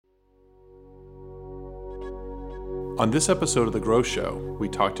On this episode of The Growth Show, we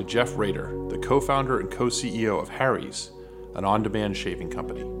talk to Jeff Rader, the co-founder and co-CEO of Harry's, an on-demand shaving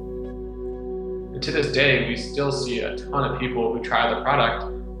company. And to this day, we still see a ton of people who try the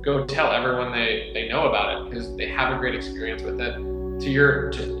product go tell everyone they know about it because they have a great experience with it. To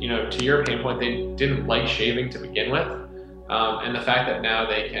your pain point, they didn't like shaving to begin with, and the fact that now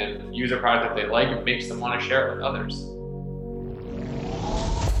they can use a product that they like makes them want to share it with others.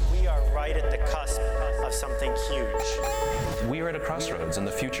 We are right at the cusp of something huge. We are at a crossroads, and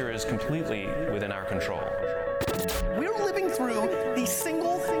the future is completely within our control. We're living through the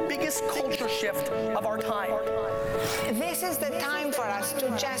single biggest culture shift of our time. This is the time for us to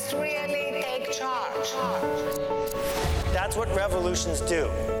just really take charge. That's what revolutions do.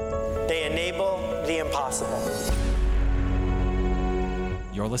 They enable the impossible.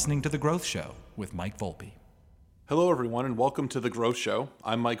 You're listening to The Growth Show with Mike Volpe. Hello, everyone, and welcome to The Growth Show.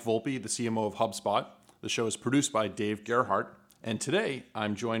 I'm Mike Volpe, the CMO of HubSpot. The show is produced by Dave Gerhardt, and today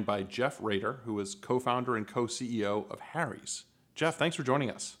I'm joined by Jeff Rader, who is co-founder and co-CEO of Harry's. Jeff, thanks for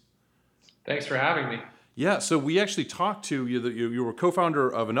joining us. Thanks for having me. Yeah, so we actually talked to you. You were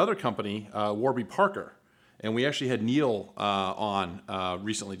co-founder of another company, Warby Parker, and we actually had Neil on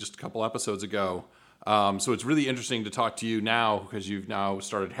recently, just a couple episodes ago. So it's really interesting to talk to you now because you've now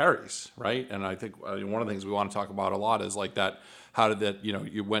started Harry's, right? And I think one of the things we want to talk about a lot is like that. How did that?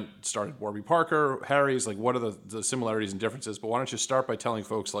 You started Warby Parker, Harry's. Like, what are the similarities and differences? But why don't you start by telling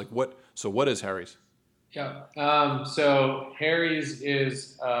folks like what is Harry's? Yeah. So Harry's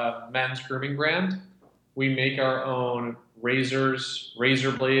is a men's grooming brand. We make our own razors,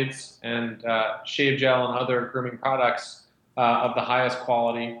 razor blades, and shave gel and other grooming products of the highest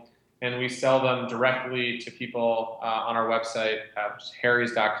quality. And we sell them directly to people on our website,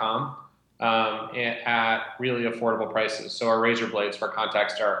 harrys.com, at really affordable prices. So our razor blades, for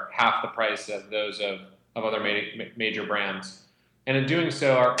context, are half the price of those of other major brands. And in doing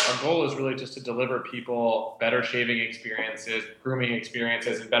so, our goal is really just to deliver people better shaving experiences, grooming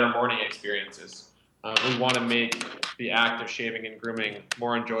experiences, and better morning experiences. We want to make the act of shaving and grooming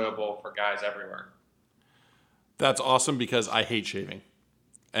more enjoyable for guys everywhere. That's awesome because I hate shaving.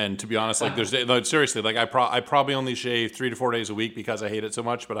 And to be honest, like seriously, like I probably only shave 3 to 4 days a week because I hate it so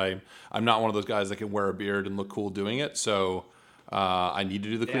much. But I'm not one of those guys that can wear a beard and look cool doing it. So I need to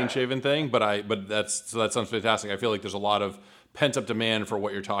do the clean shaven thing. But that sounds fantastic. I feel like there's a lot of pent up demand for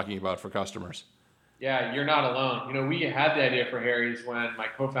what you're talking about for customers. Yeah, you're not alone. We had the idea for Harry's when my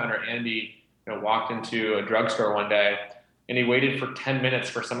co-founder Andy walked into a drugstore one day and he waited for 10 minutes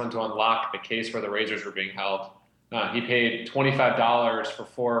for someone to unlock the case where the razors were being held. He paid $25 for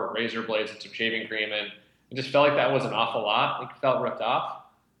 4 razor blades and some shaving cream, and it just felt like that was an awful lot. It felt ripped off.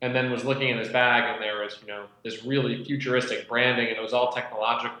 And then was looking in his bag, and there was, this really futuristic branding, and it was all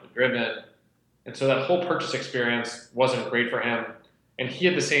technologically driven. And so that whole purchase experience wasn't great for him. And he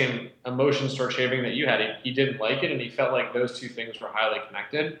had the same emotions toward shaving that you had. He didn't like it, and he felt like those two things were highly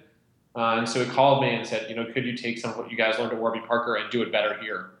connected. And so he called me and said, could you take some of what you guys learned at Warby Parker and do it better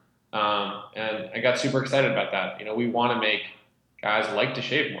here? And I got super excited about that. We want to make guys like to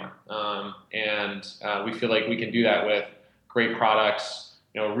shave more. And we feel like we can do that with great products,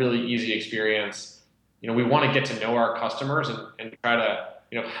 really easy experience. We want to get to know our customers and try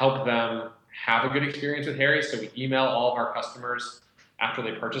to, help them have a good experience with Harry's. So we email all of our customers after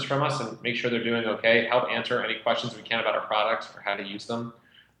they purchase from us and make sure they're doing okay, help answer any questions we can about our products or how to use them.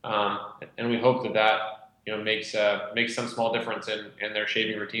 And we hope that makes some small difference in their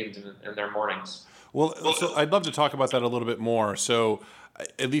shaving routines and their mornings. Well, so I'd love to talk about that a little bit more. So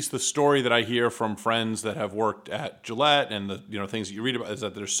at least the story that I hear from friends that have worked at Gillette and the things that you read about is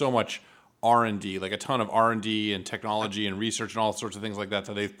that there's so much R&D, like a ton of R&D and technology and research and all sorts of things like that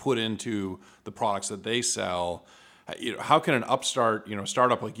they've put into the products that they sell. How can an upstart,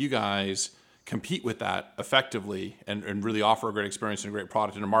 startup like you guys compete with that effectively and really offer a great experience and a great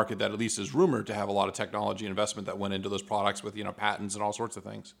product in a market that at least is rumored to have a lot of technology investment that went into those products with patents and all sorts of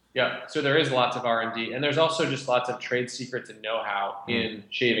things? Yeah, so there is lots of R&D, and there's also just lots of trade secrets and know-how in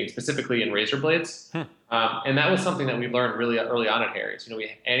shaving, specifically in razor blades. And that was something that we learned really early on at Harry's.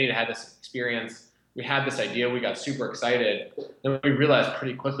 Andy had this experience. We had this idea. We got super excited. Then we realized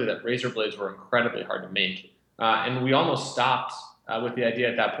pretty quickly that razor blades were incredibly hard to make. And we almost stopped with the idea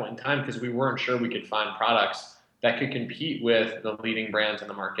at that point in time because we weren't sure we could find products that could compete with the leading brands in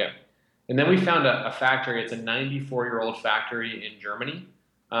the market. And then we found a factory. It's a 94-year-old factory in Germany,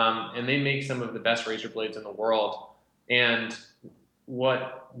 and they make some of the best razor blades in the world. And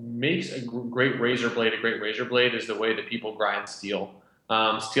what makes a great razor blade is the way that people grind steel.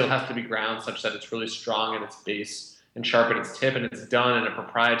 Steel has to be ground such that it's really strong at its base and sharp at its tip, and it's done in a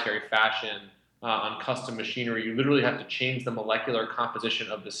proprietary fashion on custom machinery. You literally have to change the molecular composition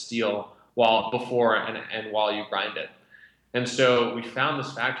of the steel before and while you grind it. And so we found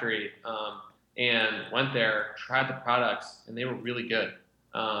this factory and went there, tried the products, and they were really good.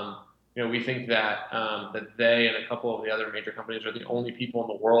 We think that that they and a couple of the other major companies are the only people in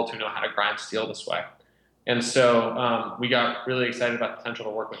the world who know how to grind steel this way. And so we got really excited about the potential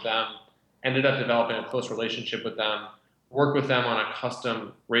to work with them, ended up developing a close relationship with them, worked with them on a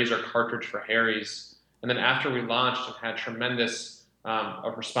custom razor cartridge for Harry's. And then after we launched and had tremendous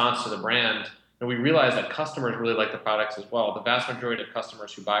response to the brand, and we realized that customers really like the products as well. The vast majority of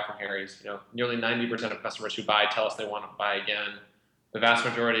customers who buy from Harry's, nearly 90% of customers who buy tell us they want to buy again. The vast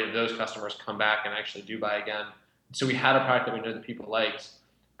majority of those customers come back and actually do buy again. So we had a product that we knew that people liked,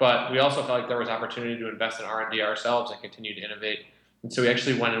 but we also felt like there was opportunity to invest in R&D ourselves and continue to innovate. And so we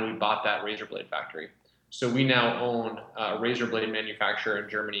actually went and we bought that razor blade factory. So we now own a razor blade manufacturer in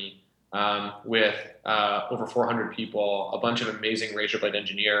Germany with over 400 people, a bunch of amazing razor blade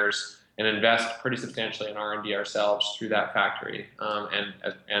engineers, and invest pretty substantially in R&D ourselves through that factory and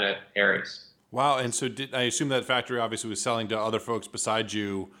at Harry's. Wow. And so I assume that factory obviously was selling to other folks besides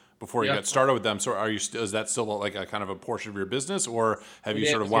you before you got started with them. So is that still like a kind of a portion of your business, or have you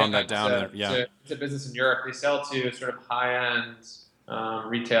sort of wound that down? It's a business in Europe. They sell to sort of high-end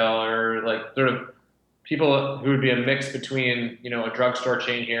retailer, like sort of people who would be a mix between, a drugstore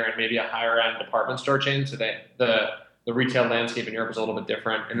chain here and maybe a higher-end department store chain. So the retail landscape in Europe is a little bit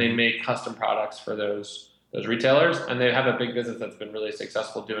different, and they make custom products for those retailers, and they have a big business that's been really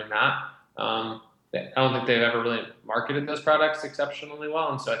successful doing that. I don't think they've ever really marketed those products exceptionally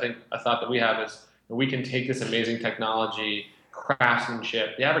well, and so I think a thought that we have is we can take this amazing technology,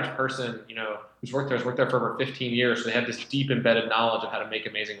 craftsmanship. The average person, who's worked there has worked there for over 15 years, so they have this deep embedded knowledge of how to make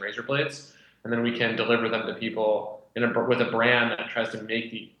amazing razor blades, and then we can deliver them to people with a brand that tries to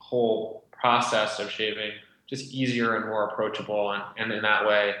make the whole process of shaving just easier and more approachable, and in that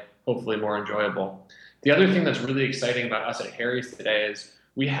way, hopefully more enjoyable. The other thing that's really exciting about us at Harry's today is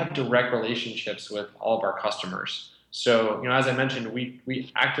we have direct relationships with all of our customers. So, as I mentioned,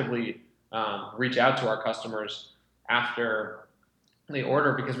 we actively reach out to our customers after they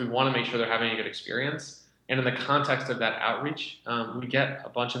order because we want to make sure they're having a good experience. And in the context of that outreach, we get a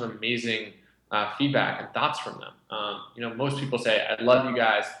bunch of amazing feedback and thoughts from them. Most people say, "I love you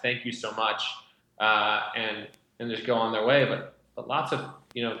guys. Thank you so much," and just go on their way. But lots of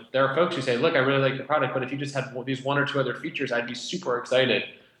there are folks who say, "Look, I really like the product, but if you just had these one or two other features, I'd be super excited."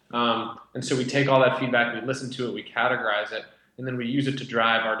 And so we take all that feedback, we listen to it, we categorize it, and then we use it to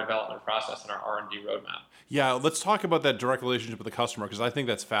drive our development process and our R&D roadmap. Yeah, let's talk about that direct relationship with the customer, because I think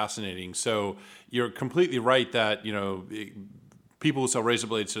that's fascinating. So you're completely right that people who sell razor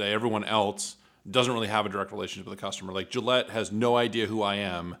blades today, everyone else doesn't really have a direct relationship with the customer. Like Gillette has no idea who I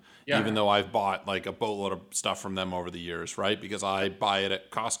am, even though I've bought like a boatload of stuff from them over the years, right? Because I buy it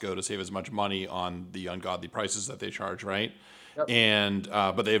at Costco to save as much money on the ungodly prices that they charge, right? Yep. And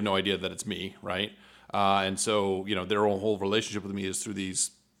but they have no idea that it's me, right? And so their whole relationship with me is through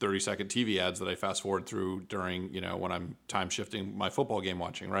these 30-second TV ads that I fast forward through during when I'm time shifting my football game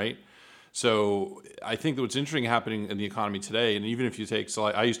watching, right? So I think that what's interesting happening in the economy today, and even if you take,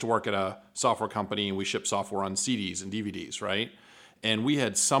 I used to work at a software company and we ship software on CDs and DVDs, right? And we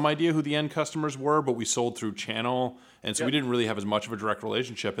had some idea who the end customers were, but we sold through channel. And so we didn't really have as much of a direct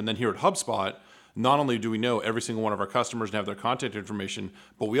relationship. And then here at HubSpot, not only do we know every single one of our customers and have their contact information,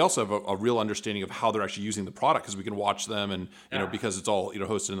 but we also have a real understanding of how they're actually using the product, because we can watch them and, because it's all,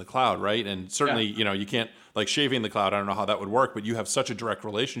 hosted in the cloud, right? And certainly, you can't, like shaving in the cloud, I don't know how that would work, but you have such a direct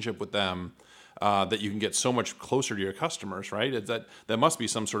relationship with them that you can get so much closer to your customers, right? That must be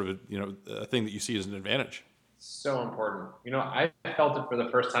some sort of, a thing that you see as an advantage. So important. I felt it for the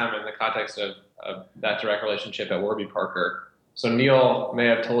first time in the context of that direct relationship at Warby Parker. So Neil may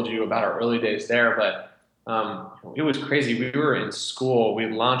have told you about our early days there, but it was crazy. We were in school, we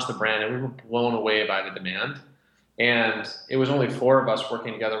launched the brand, and we were blown away by the demand. And it was only 4 of us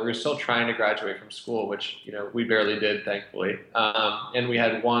working together. We were still trying to graduate from school, which we barely did, thankfully. And we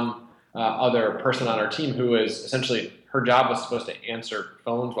had one other person on our team who was essentially, her job was supposed to answer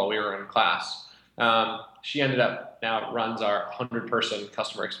phones while we were in class. She ended up now runs our 100-person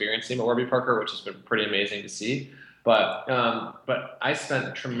customer experience team at Warby Parker, which has been pretty amazing to see. But I spent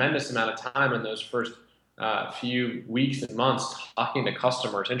a tremendous amount of time in those first few weeks and months talking to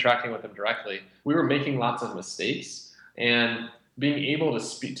customers, interacting with them directly. We were making lots of mistakes, and being able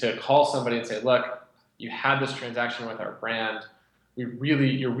to call somebody and say, "Look, you had this transaction with our brand. You're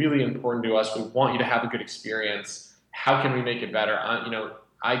really important to us. We want you to have a good experience. How can we make it better?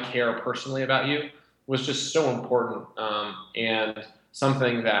 I care personally about you," was just so important. And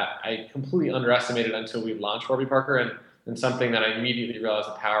something that I completely underestimated until we launched Warby Parker, and something that I immediately realized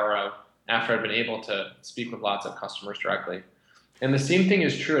the power of after I'd been able to speak with lots of customers directly. And the same thing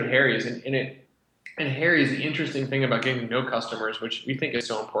is true at Harry's. And Harry's, the interesting thing about getting to know customers, which we think is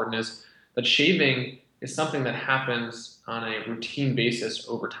so important, is that shaving is something that happens on a routine basis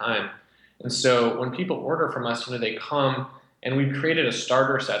over time. And so when people order from us, they come and we've created a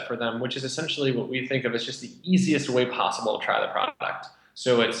starter set for them, which is essentially what we think of as just the easiest way possible to try the product.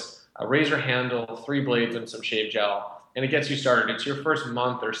 So it's a razor handle, 3 blades, and some shave gel, and it gets you started. It's your first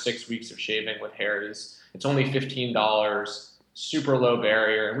month or 6 weeks of shaving with Harry's. It's only $15, super low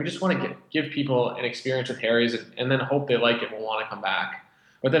barrier, and we just want to give people an experience with Harry's and then hope they like it and will want to come back.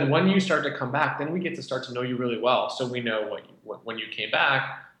 But then when you start to come back, then we get to start to know you really well. So we know when you came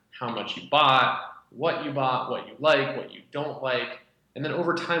back, how much you bought, what you like, what you don't like. And then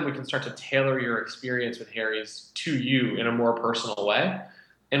over time, we can start to tailor your experience with Harry's to you in a more personal way.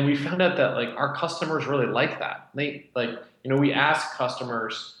 And we found out that our customers really like that. We ask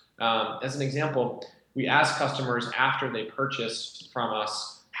customers, as an example, we ask customers after they purchase from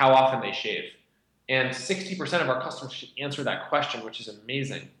us how often they shave. And 60% of our customers answer that question, which is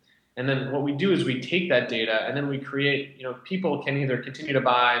amazing. And then what we do is we take that data and then we create, people can either continue to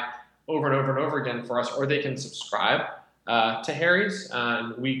buy over and over and over again for us, or they can subscribe to Harry's.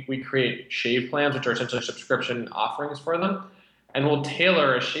 We create shave plans, which are essentially subscription offerings for them. And we'll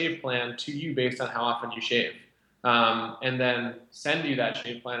tailor a shave plan to you based on how often you shave. And then send you that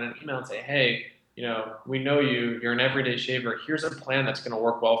shave plan in an email and say, hey, we know you're an everyday shaver. Here's a plan that's going to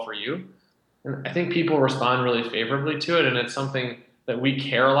work well for you. And I think people respond really favorably to it. And it's something that we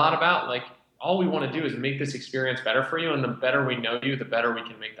care a lot about. All we want to do is make this experience better for you. And the better we know you, the better we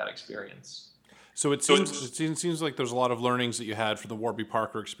can make that experience. So it seems like there's a lot of learnings that you had from the Warby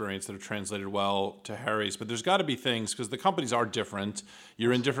Parker experience that have translated well to Harry's, but there's got to be things, because the companies are different.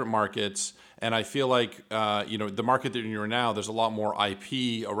 You're in different markets. And I feel like, the market that you're in now, there's a lot more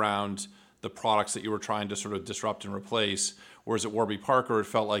IP around the products that you were trying to sort of disrupt and replace. Whereas at Warby Parker, it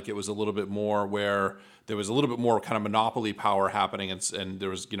felt like it was a little bit more where there was a little bit more kind of monopoly power happening. And there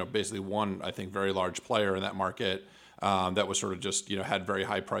was, basically one, I think, very large player in that market that was sort of just, had very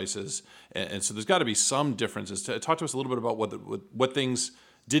high prices. And so there's got to be some differences. Talk to us a little bit about what things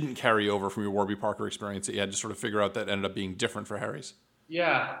didn't carry over from your Warby Parker experience that you had to sort of figure out that ended up being different for Harry's.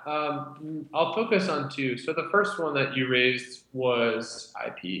 Yeah, I'll focus on 2. So the first one that you raised was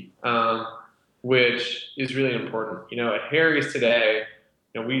IP, which is really important. At Harry's today,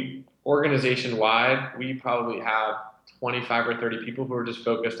 we organization-wide, we probably have 25 or 30 people who are just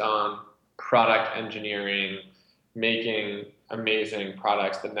focused on product engineering, making amazing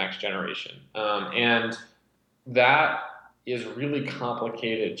products the next generation. And that is really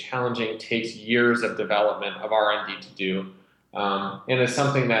complicated, challenging, takes years of development of R&D to do. And it's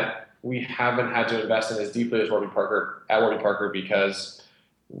something that we haven't had to invest in as deeply as Warby Parker because,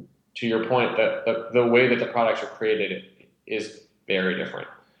 to your point, the way that the products are created is very different.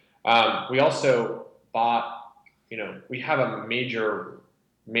 We also bought, we have a major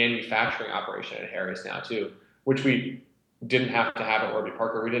manufacturing operation at Harry's now too, which we didn't have to have at Warby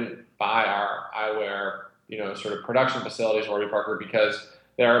Parker. We didn't buy our eyewear, sort of production facilities at Warby Parker because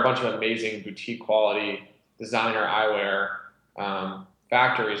there are a bunch of amazing boutique quality designer eyewear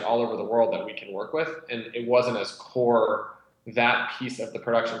factories all over the world that we can work with. And it wasn't as core, that piece of the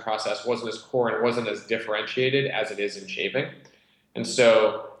production process wasn't as core and wasn't as differentiated as it is in shaving. And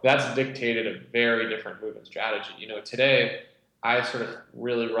so that's dictated a very different move in strategy. Today, I sort of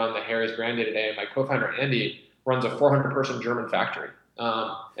really run the Harry's brand day to day, and my co-founder, Andy, runs a 400-person German factory.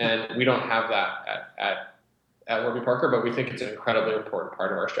 And we don't have that at Warby Parker, but we think it's an incredibly important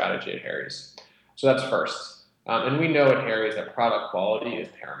part of our strategy at Harry's. So that's first. And we know at Harry's that product quality is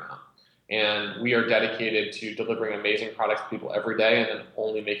paramount. And we are dedicated to delivering amazing products to people every day and then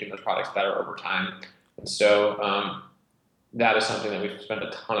only making those products better over time. And so that is something that we've spent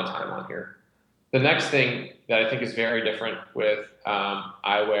a ton of time on here. The next thing that I think is very different with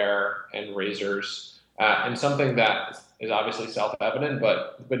eyewear and razors, and something that is obviously self-evident,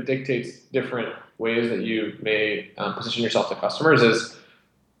 but dictates different ways that you may position yourself to customers, is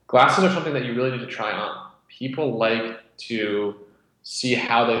glasses are something that you really need to try on. People like to see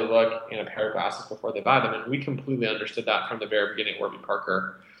how they look in a pair of glasses before they buy them. And we completely understood that from the very beginning at Warby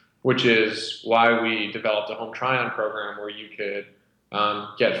Parker, which is why we developed a home try-on program where you could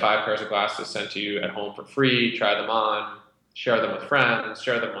get 5 pairs of glasses sent to you at home for free, try them on, share them with friends,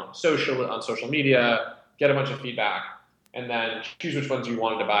 share them on social media, get a bunch of feedback, and then choose which ones you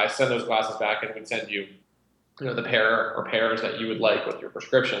wanted to buy, send those glasses back, and we'd send you, the pair or pairs that you would like with your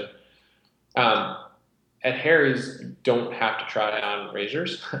prescription. at Harry's don't have to try on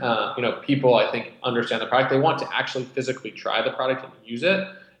razors. People, I think, understand the product. They want to actually physically try the product and use it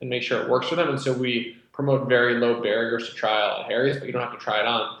and make sure it works for them. And so we promote very low barriers to trial at Harry's, but you don't have to try it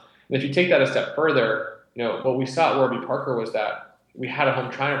on. And if you take that a step further, what we saw at Warby Parker was that we had a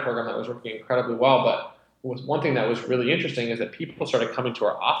home trying program that was working incredibly well. But one thing that was really interesting is that people started coming to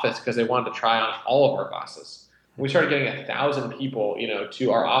our office because they wanted to try on all of our glasses. We started getting 1,000 people,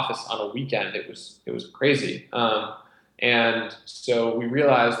 to our office on a weekend. It was crazy. And so we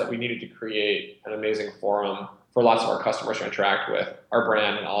realized that we needed to create an amazing forum for lots of our customers to interact with our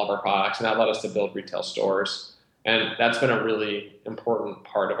brand and all of our products. And that led us to build retail stores. And that's been a really important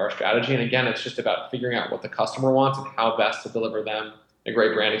part of our strategy. And again, it's just about figuring out what the customer wants and how best to deliver them a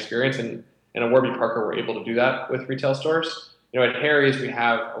great brand experience. And at Warby Parker, we're able to do that with retail stores. At Harry's, we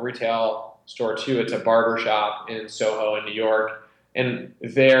have a retail store too. It's a barber shop in Soho in New York. And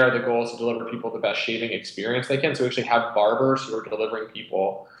there, the goal is to deliver people the best shaving experience they can. So we actually have barbers who are delivering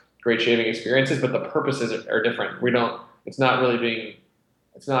people great shaving experiences, but the purposes are different. It's not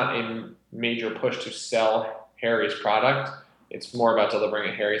a major push to sell Harry's product. It's more about delivering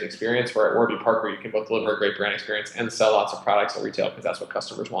a Harry's experience, where at Warby Parker, you can both deliver a great brand experience and sell lots of products at retail because that's what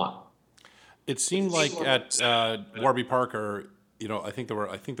customers want. It seemed like at Warby Parker, I think there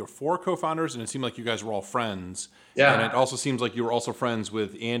were 4 co-founders, and it seemed like you guys were all friends. Yeah. And it also seems like you were also friends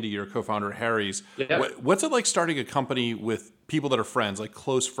with Andy, your co-founder at Harry's. Yeah. What's it like starting a company with people that are friends, like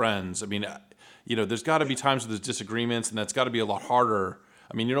close friends? I mean, there's got to be times where there's disagreements, and that's got to be a lot harder.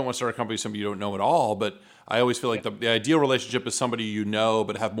 I mean, you don't want to start a company with somebody you don't know at all, but I always feel like the ideal relationship is somebody you know,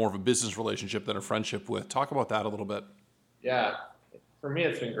 but have more of a business relationship than a friendship with. Talk about that a little bit. Yeah. For me,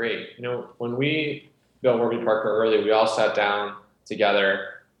 it's been great. When we built Warby Parker early, we all sat down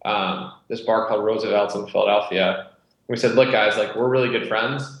together, this bar called Roosevelt's in Philadelphia. We said, look, guys, we're really good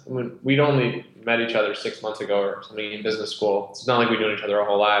friends. We'd only met each other 6 months ago or something in business school. It's not like we've known each other our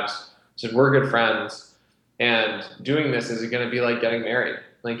whole lives. We said, we're good friends. And doing this is going to be like getting married.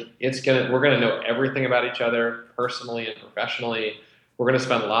 We're going to know everything about each other personally and professionally. We're going to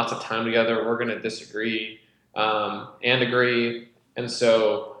spend lots of time together. We're going to disagree and agree. And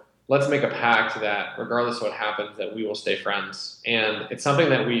so let's make a pact that regardless of what happens, that we will stay friends. And it's something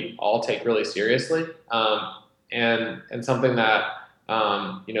that we all take really seriously. And something that,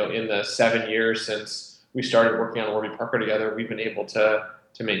 in the 7 years since we started working on Warby Parker together, we've been able to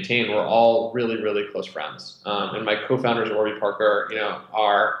maintain. We're all really, really close friends. And my co-founders at Warby Parker,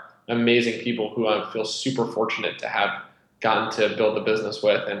 are amazing people who I feel super fortunate to have gotten to build the business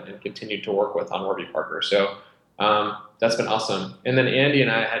with and continue to work with on Warby Parker. So that's been awesome. And then Andy and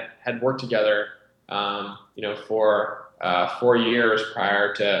I had worked together, for 4 years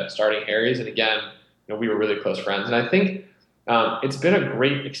prior to starting Harry's. And again, we were really close friends. And I think it's been a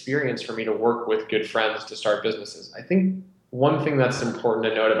great experience for me to work with good friends to start businesses. I think one thing that's important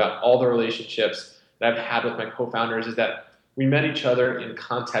to note about all the relationships that I've had with my co-founders is that we met each other in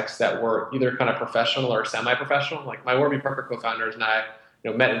contexts that were either kind of professional or semi-professional. Like my Warby Parker co-founders and I,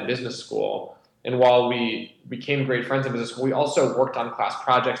 met in business school. And while we became great friends in business school, we also worked on class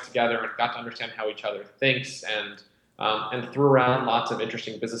projects together and got to understand how each other thinks and threw around lots of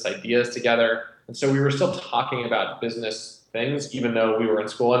interesting business ideas together. And so we were still talking about business things, even though we were in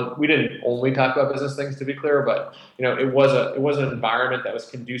school. And we didn't only talk about business things, to be clear, but it was an environment that was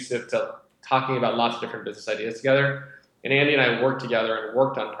conducive to talking about lots of different business ideas together. And Andy and I worked together and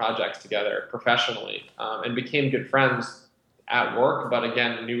worked on projects together professionally, and became good friends at work, but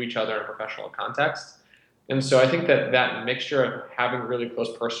again, knew each other in a professional context. And so I think that mixture of having really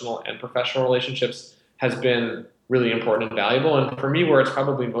close personal and professional relationships has been really important and valuable. And for me, where it's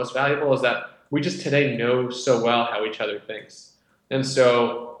probably most valuable is that we just today know so well how each other thinks. And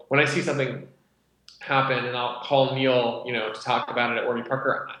so when I see something happen and I'll call Neil, to talk about it at Warby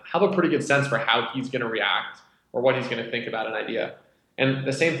Parker, I have a pretty good sense for how he's going to react or what he's going to think about an idea. And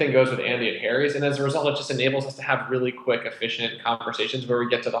the same thing goes with Andy at Harry's. And as a result, it just enables us to have really quick, efficient conversations where we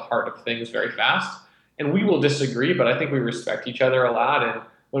get to the heart of things very fast. And we will disagree, but I think we respect each other a lot. And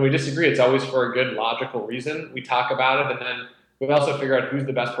when we disagree, it's always for a good, logical reason. We talk about it, and then we also figure out who's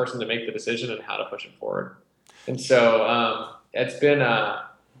the best person to make the decision and how to push it forward. And so it's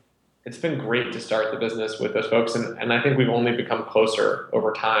been great to start the business with those folks. And I think we've only become closer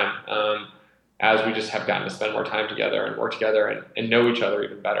over time as we just have gotten to spend more time together and work together and know each other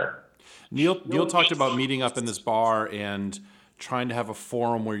even better. Neil talked about meeting up in this bar and trying to have a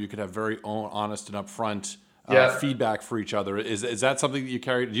forum where you could have very honest and upfront feedback for each other. Is that something that you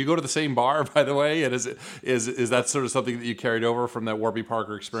carry? Do you go to the same bar, by the way? And is that sort of something that you carried over from that Warby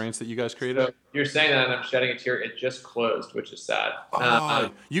Parker experience that you guys created? So you're saying that, and I'm shedding a tear. It just closed, which is sad.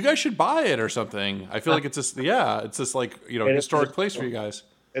 You guys should buy it or something. I feel like it's just like historic place for you guys.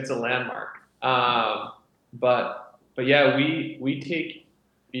 It's a landmark. But yeah, we take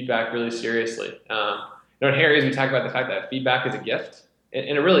feedback really seriously. At Harry's, we talk about the fact that feedback is a gift, and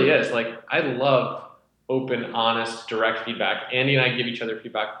it really is. Like, I love open, honest, direct feedback. Andy and I give each other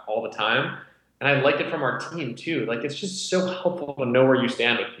feedback all the time, and I like it from our team too. Like, it's just so helpful to know where you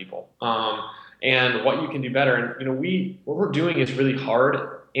stand with people, and what you can do better. And what we're doing is really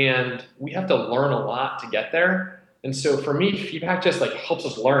hard, and we have to learn a lot to get there. And so for me, feedback just like helps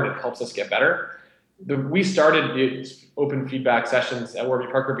us learn and helps us get better. We started the open feedback sessions at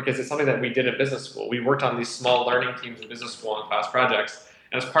Warby Parker because it's something that we did in business school. We worked on these small learning teams in business school on class projects.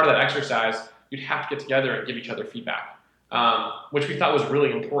 And as part of that exercise, you'd have to get together and give each other feedback, which we thought was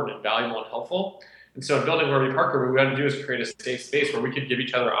really important and valuable and helpful. And so in building Warby Parker, what we had to do is create a safe space where we could give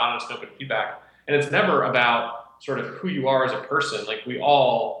each other honest, open feedback. And it's never about sort of who you are as a person. Like, we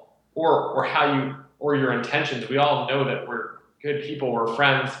all, or how you, or your intentions, we all know that we're good people, we're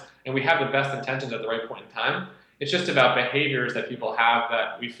friends, and we have the best intentions at the right point in time. It's just about behaviors that people have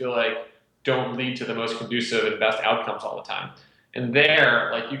that we feel like don't lead to the most conducive and best outcomes all the time. And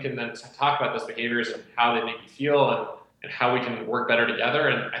there, like, you can then talk about those behaviors and how they make you feel and how we can work better together.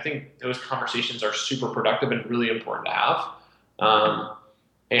 And I think those conversations are super productive and really important to have,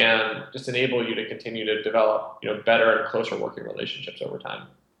 and just enable you to continue to develop, better and closer working relationships over time.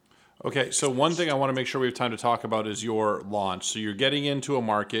 Okay, so one thing I want to make sure we have time to talk about is your launch. So you're getting into a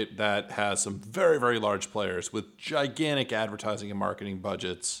market that has some very, very large players with gigantic advertising and marketing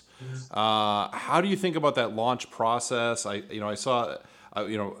budgets. How do you think about that launch process? I saw,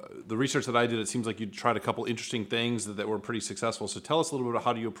 the research that I did, it seems like you tried a couple interesting things that were pretty successful. So tell us a little bit about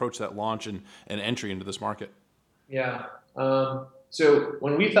how do you approach that launch and entry into this market? Yeah. So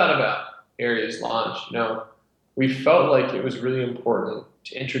when we thought about Harry's launch, we felt like it was really important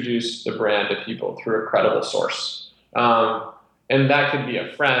to introduce the brand to people through a credible source. And that could be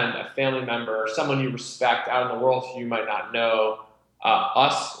a friend, a family member, someone you respect out in the world who you might not know.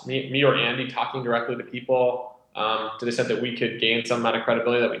 Me or Andy talking directly to people to the extent that we could gain some amount of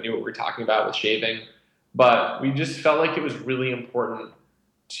credibility, that we knew what we were talking about with shaving. But we just felt like it was really important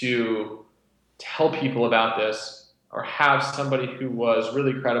to tell people about this, or have somebody who was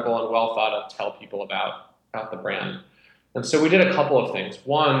really credible and well thought of tell people about the brand. And so we did a couple of things.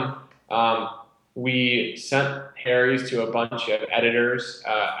 One, we sent Harry's to a bunch of editors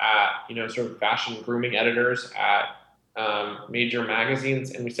sort of fashion grooming editors at major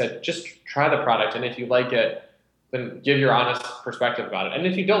magazines, and we said, just try the product, and if you like it, then give your honest perspective about it. And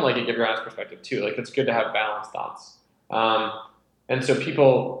if you don't like it, give your honest perspective too. Like, it's good to have balanced thoughts. And so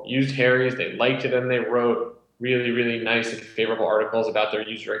people used Harry's, they liked it, and they wrote really, really nice and favorable articles about their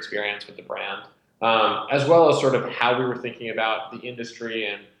user experience with the brand, as well as sort of how we were thinking about the industry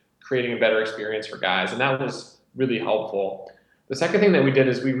and creating a better experience for guys. And that was really helpful. The second thing that we did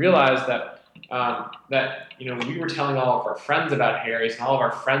is we realized that we were telling all of our friends about Harry's, and all of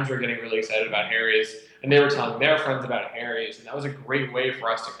our friends were getting really excited about Harry's, and they were telling their friends about Harry's, and that was a great way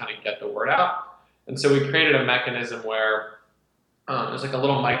for us to kind of get the word out. And so we created a mechanism where it was like a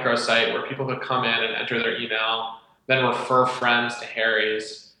little microsite where people could come in and enter their email, then refer friends to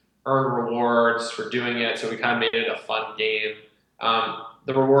Harry's, earn rewards for doing it. So we kind of made it a fun game.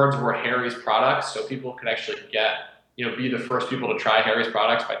 The rewards were Harry's products, so people could actually be the first people to try Harry's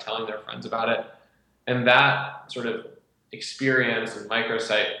products by telling their friends about it. And that sort of experience and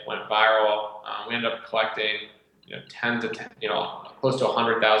microsite went viral. We ended up collecting, close to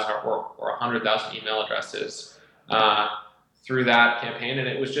 100,000 or 100,000 email addresses through that campaign. And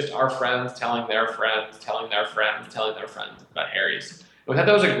it was just our friends telling their friends, telling their friends, telling their friends about Harry's. We thought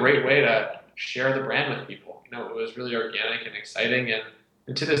that was a great way to share the brand with people. It was really organic and exciting.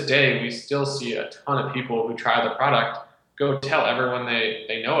 And to this day, we still see a ton of people who try the product go tell everyone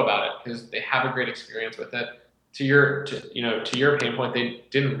they know about it because they have a great experience with it. To your pain point, they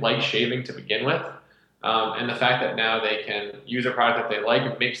didn't like shaving to begin with. And the fact that now they can use a product that they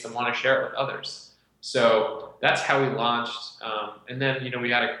like makes them want to share it with others. So that's how we launched. And then,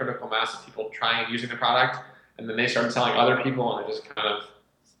 we had a critical mass of people trying and using the product. And then they started telling other people, and it just kind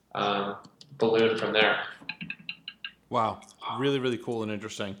of ballooned from there. Wow. Really, really cool and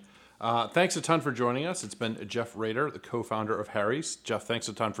interesting. Thanks a ton for joining us. It's been Jeff Rader, the co-founder of Harry's. Jeff, thanks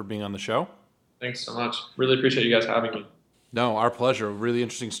a ton for being on the show. Thanks so much. Really appreciate you guys having me. No, our pleasure. Really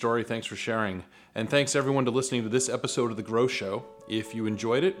interesting story. Thanks for sharing. And thanks everyone to listening to this episode of The Growth Show. If you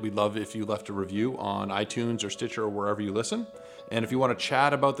enjoyed it, we'd love if you left a review on iTunes or Stitcher or wherever you listen. And if you want to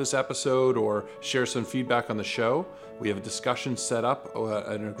chat about this episode or share some feedback on the show, we have a discussion set up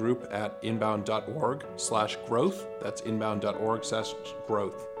in a group at inbound.org/growth. That's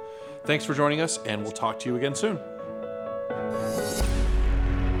inbound.org/growth. Thanks for joining us, and we'll talk to you again soon.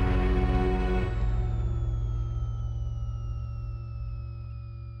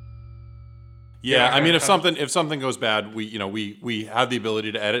 Yeah, I mean, if something goes bad, we have the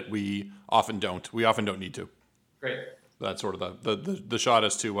ability to edit. We often don't. We often don't need to. Great. That's sort of the shot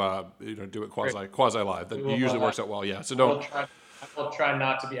is to do it quasi live. That usually works out well. Yeah. So don't. I'll try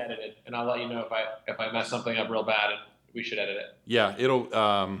not to be edited, and I'll let you know if I mess something up real bad and we should edit it. Yeah.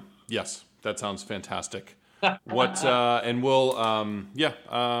 It'll. Yes. That sounds fantastic. What and we'll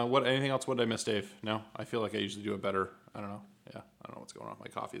what anything else? What did I miss, Dave? No, I feel like I usually do it better. I don't know. Yeah. I don't know what's going on. My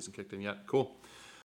coffee isn't kicked in yet. Cool.